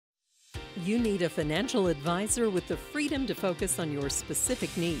You need a financial advisor with the freedom to focus on your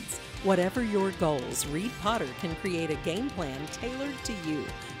specific needs. Whatever your goals, Reed Potter can create a game plan tailored to you.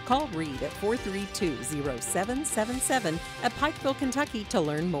 Call Reed at 432-0777 at Pikeville, Kentucky to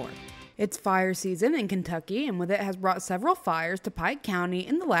learn more. It's fire season in Kentucky, and with it has brought several fires to Pike County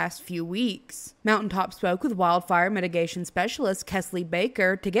in the last few weeks. Mountaintop spoke with wildfire mitigation specialist Kesley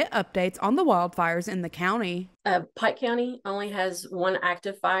Baker to get updates on the wildfires in the county. Pike County only has one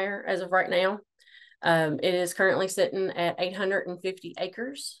active fire as of right now. It is currently sitting at 850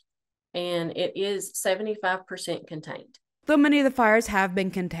 acres, and it is 75% contained. Though many of the fires have been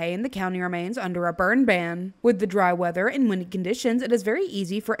contained, the county remains under a burn ban. With the dry weather and windy conditions, it is very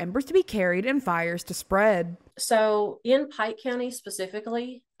easy for embers to be carried and fires to spread. So in Pike County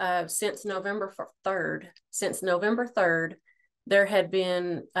specifically, since November 3rd, there had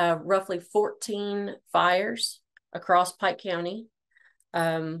been roughly 14 fires across Pike County.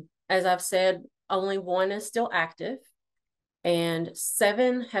 As I've said, only one is still active, and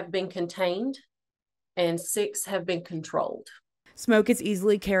 7 have been contained, and 6 have been controlled. Smoke is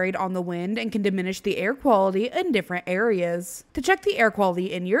easily carried on the wind and can diminish the air quality in different areas. To check the air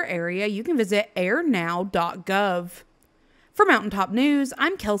quality in your area, you can visit airnow.gov. For Mountaintop News,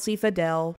 I'm Kelsey Fidel.